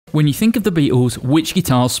When you think of the Beatles, which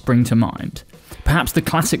guitars spring to mind? Perhaps the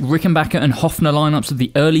classic Rickenbacker and Hofner lineups of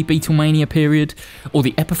the early Beatlemania period, or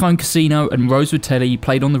the Epiphone Casino and Rosewood Telly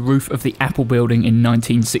played on the roof of the Apple building in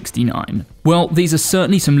 1969. Well, these are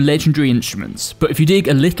certainly some legendary instruments, but if you dig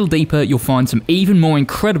a little deeper, you'll find some even more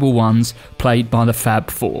incredible ones played by the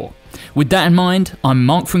Fab Four. With that in mind, I'm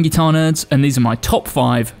Mark from Guitar Nerds, and these are my top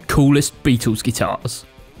 5 coolest Beatles guitars.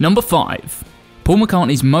 Number 5. Paul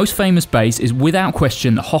McCartney's most famous bass is without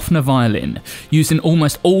question the Hofner violin, used in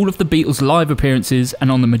almost all of the Beatles' live appearances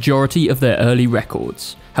and on the majority of their early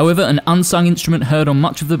records. However, an unsung instrument heard on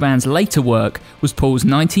much of the band's later work was Paul's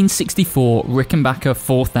 1964 Rickenbacker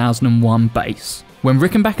 4001 bass. When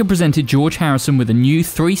Rickenbacker presented George Harrison with a new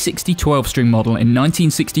 360 12-string model in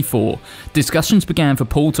 1964, discussions began for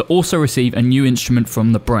Paul to also receive a new instrument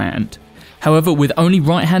from the brand. However, with only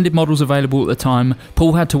right-handed models available at the time,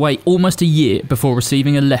 Paul had to wait almost a year before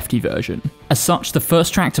receiving a lefty version. As such, the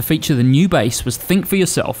first track to feature the new bass was Think For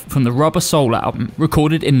Yourself from the Rubber Soul album,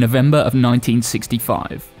 recorded in November of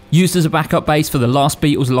 1965. Used as a backup bass for the last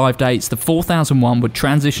Beatles live dates, the 4001 would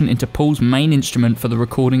transition into Paul's main instrument for the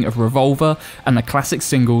recording of Revolver and the classic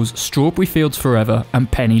singles Strawberry Fields Forever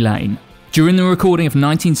and Penny Lane. During the recording of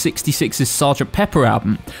 1966's Sgt. Pepper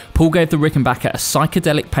album, Paul gave the Rickenbacker a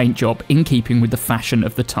psychedelic paint job in keeping with the fashion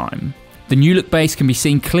of the time. The new look bass can be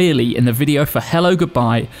seen clearly in the video for Hello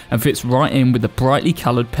Goodbye and fits right in with the brightly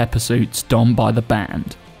coloured pepper suits donned by the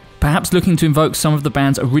band. Perhaps looking to invoke some of the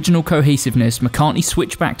band's original cohesiveness, McCartney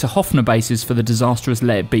switched back to Hofner basses for the disastrous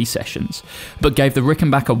Let It Be sessions, but gave the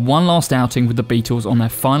Rickenbacker one last outing with the Beatles on their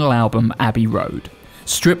final album, Abbey Road.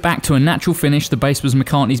 Stripped back to a natural finish, the bass was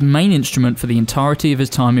McCartney's main instrument for the entirety of his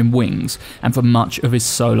time in Wings and for much of his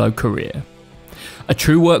solo career. A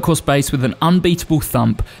true workhorse bass with an unbeatable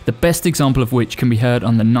thump, the best example of which can be heard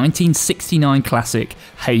on the 1969 classic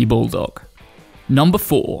Hey Bulldog. Number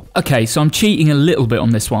 4. Okay, so I'm cheating a little bit on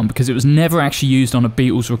this one because it was never actually used on a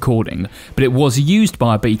Beatles recording, but it was used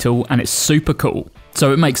by a Beatle and it's super cool,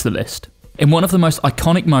 so it makes the list. In one of the most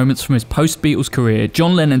iconic moments from his post-Beatles career,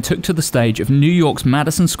 John Lennon took to the stage of New York's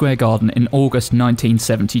Madison Square Garden in August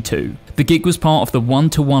 1972. The gig was part of the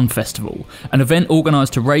 1-to-1 Festival, an event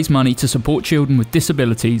organised to raise money to support children with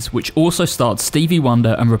disabilities, which also starred Stevie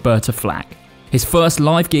Wonder and Roberta Flack. His first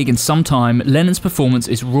live gig in some time, Lennon's performance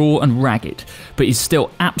is raw and ragged, but is still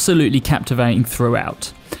absolutely captivating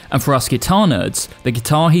throughout. And for us guitar nerds, the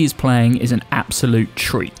guitar he is playing is an absolute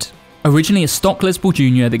treat. Originally a stock Les Paul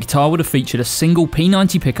Jr., the guitar would have featured a single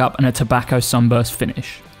P90 pickup and a tobacco sunburst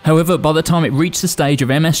finish. However, by the time it reached the stage of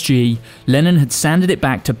MSG, Lennon had sanded it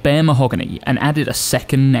back to bare mahogany and added a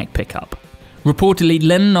second neck pickup. Reportedly,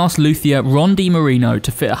 Lennon asked luthier Ron DiMarino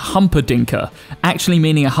to fit a humperdinker, actually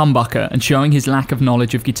meaning a humbucker and showing his lack of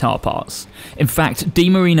knowledge of guitar parts. In fact,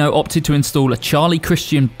 DiMarino opted to install a Charlie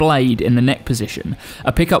Christian blade in the neck position,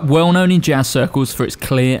 a pickup well known in jazz circles for its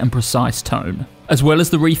clear and precise tone. As well as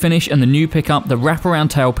the refinish and the new pickup, the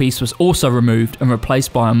wraparound tailpiece was also removed and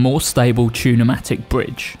replaced by a more stable Tune-o-matic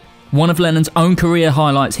bridge. One of Lennon's own career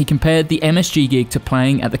highlights, he compared the MSG gig to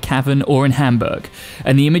playing at the Cavern or in Hamburg,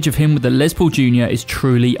 and the image of him with the Les Paul Jr. is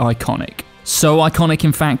truly iconic. So iconic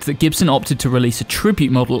in fact that Gibson opted to release a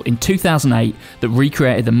tribute model in 2008 that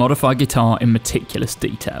recreated the modified guitar in meticulous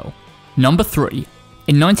detail. Number 3.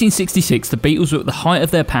 In 1966, the Beatles were at the height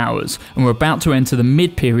of their powers and were about to enter the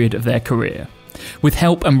mid-period of their career. With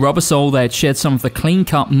help and Rubber Soul, they had shed some of the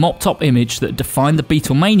clean-cut, mop-top image that defined the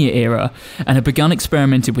Beatlemania era and had begun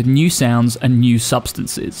experimenting with new sounds and new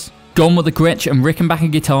substances. Gone were the Gretsch and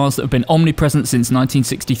Rickenbacker guitars that have been omnipresent since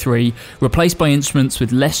 1963, replaced by instruments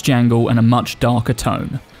with less jangle and a much darker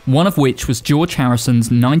tone, one of which was George Harrison's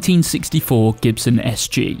 1964 Gibson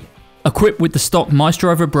SG. Equipped with the stock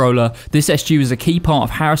Maestro Vibrola, this SG was a key part of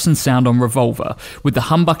Harrison's sound on Revolver, with the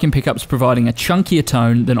humbucking pickups providing a chunkier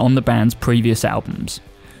tone than on the band's previous albums.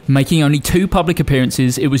 Making only 2 public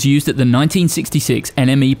appearances, it was used at the 1966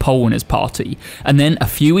 NME Pole Winners Party, and then a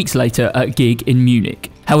few weeks later at a gig in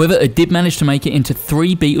Munich. However, it did manage to make it into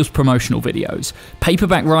 3 Beatles promotional videos,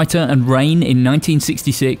 Paperback Writer and Rain in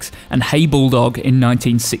 1966 and Hey Bulldog in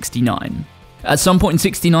 1969. At some point in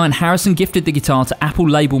 '69, Harrison gifted the guitar to Apple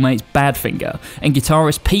label mates Badfinger, and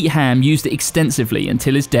guitarist Pete Ham used it extensively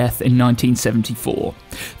until his death in 1974.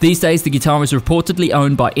 These days, the guitar is reportedly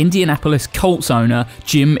owned by Indianapolis Colts owner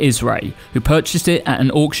Jim Isray, who purchased it at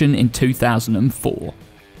an auction in 2004.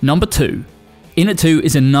 Number 2. In at 2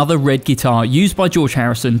 is another red guitar used by George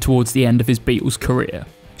Harrison towards the end of his Beatles career.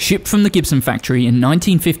 Shipped from the Gibson factory in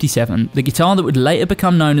 1957, the guitar that would later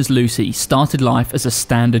become known as Lucy started life as a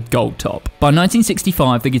standard gold top. By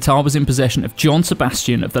 1965, the guitar was in possession of John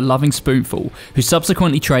Sebastian of the Loving Spoonful, who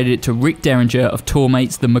subsequently traded it to Rick Derringer of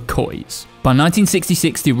tourmates the McCoys. By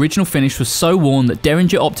 1966, the original finish was so worn that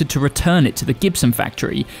Derringer opted to return it to the Gibson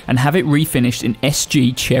factory and have it refinished in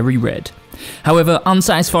SG Cherry Red. However,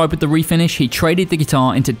 unsatisfied with the refinish, he traded the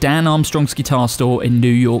guitar into Dan Armstrong's guitar store in New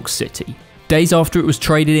York City. Days after it was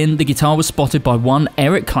traded in, the guitar was spotted by one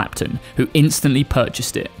Eric Clapton, who instantly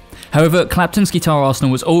purchased it. However, Clapton's guitar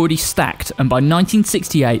arsenal was already stacked, and by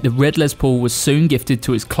 1968 the red Les Paul was soon gifted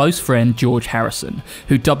to his close friend George Harrison,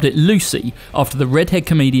 who dubbed it Lucy after the redhead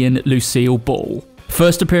comedian Lucille Ball.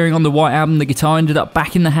 First appearing on the White Album, the guitar ended up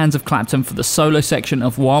back in the hands of Clapton for the solo section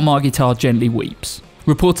of While My Guitar Gently Weeps.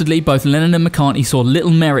 Reportedly, both Lennon and McCartney saw little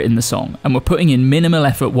merit in the song and were putting in minimal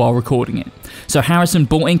effort while recording it, so Harrison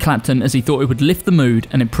brought in Clapton as he thought it would lift the mood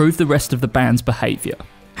and improve the rest of the band's behaviour.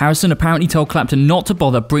 Harrison apparently told Clapton not to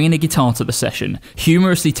bother bringing a guitar to the session,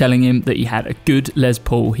 humorously telling him that he had a good Les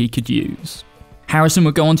Paul he could use. Harrison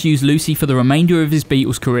would go on to use Lucy for the remainder of his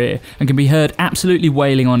Beatles career and can be heard absolutely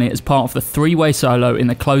wailing on it as part of the three-way solo in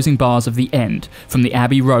the closing bars of The End from the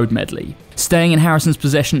Abbey Road medley. Staying in Harrison's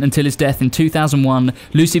possession until his death in 2001,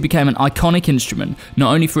 Lucy became an iconic instrument,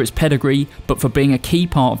 not only for its pedigree, but for being a key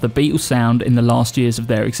part of the Beatles' sound in the last years of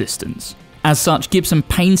their existence. As such, Gibson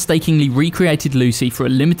painstakingly recreated Lucy for a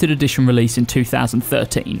limited edition release in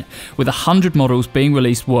 2013, with 100 models being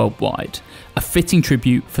released worldwide, a fitting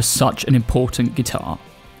tribute for such an important guitar.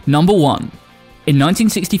 Number 1. In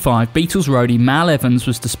 1965, Beatles roadie Mal Evans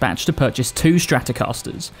was dispatched to purchase two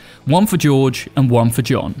Stratocasters, one for George and one for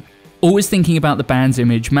John. Always thinking about the band's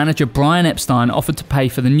image, manager Brian Epstein offered to pay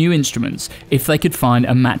for the new instruments if they could find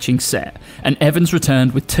a matching set, and Evans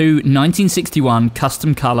returned with two 1961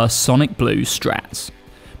 custom colour Sonic Blue Strats.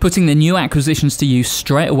 Putting the new acquisitions to use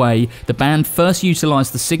straight away, the band first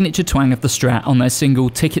utilised the signature twang of the Strat on their single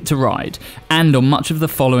Ticket to Ride, and on much of the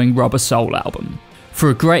following Rubber Soul album. For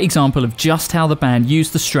a great example of just how the band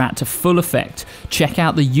used the Strat to full effect, check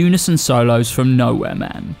out the unison solos from Nowhere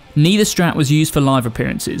Man. Neither Strat was used for live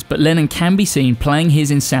appearances, but Lennon can be seen playing his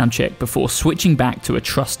in soundcheck before switching back to a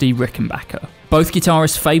trusty Rickenbacker. Both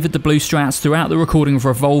guitarists favoured the blue Strats throughout the recording of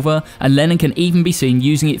Revolver, and Lennon can even be seen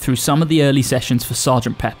using it through some of the early sessions for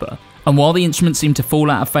Sgt. Pepper. And while the instrument seemed to fall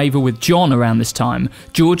out of favour with John around this time,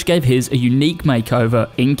 George gave his a unique makeover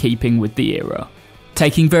in keeping with the era.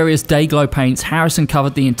 Taking various day-glow paints, Harrison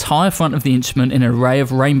covered the entire front of the instrument in an array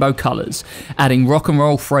of rainbow colours, adding rock and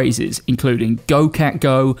roll phrases including Go Cat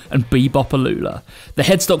Go and Bebop-a-Lula. The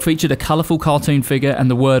headstock featured a colourful cartoon figure and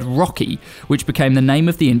the word Rocky, which became the name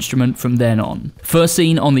of the instrument from then on. First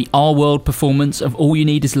seen on the Our World performance of All You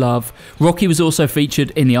Need Is Love, Rocky was also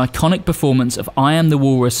featured in the iconic performance of I Am the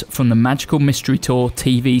Walrus from the Magical Mystery Tour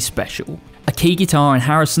TV special. A key guitar in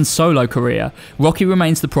Harrison's solo career, Rocky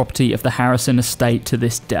remains the property of the Harrison estate to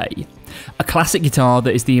this day. A classic guitar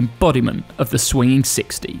that is the embodiment of the swinging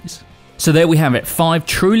 60s. So there we have it, 5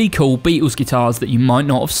 truly cool Beatles guitars that you might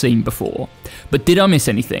not have seen before. But did I miss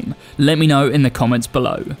anything? Let me know in the comments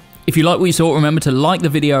below. If you like what you saw, remember to like the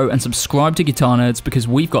video and subscribe to Guitar Nerds because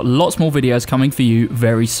we've got lots more videos coming for you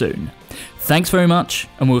very soon. Thanks very much,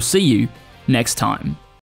 and we'll see you next time.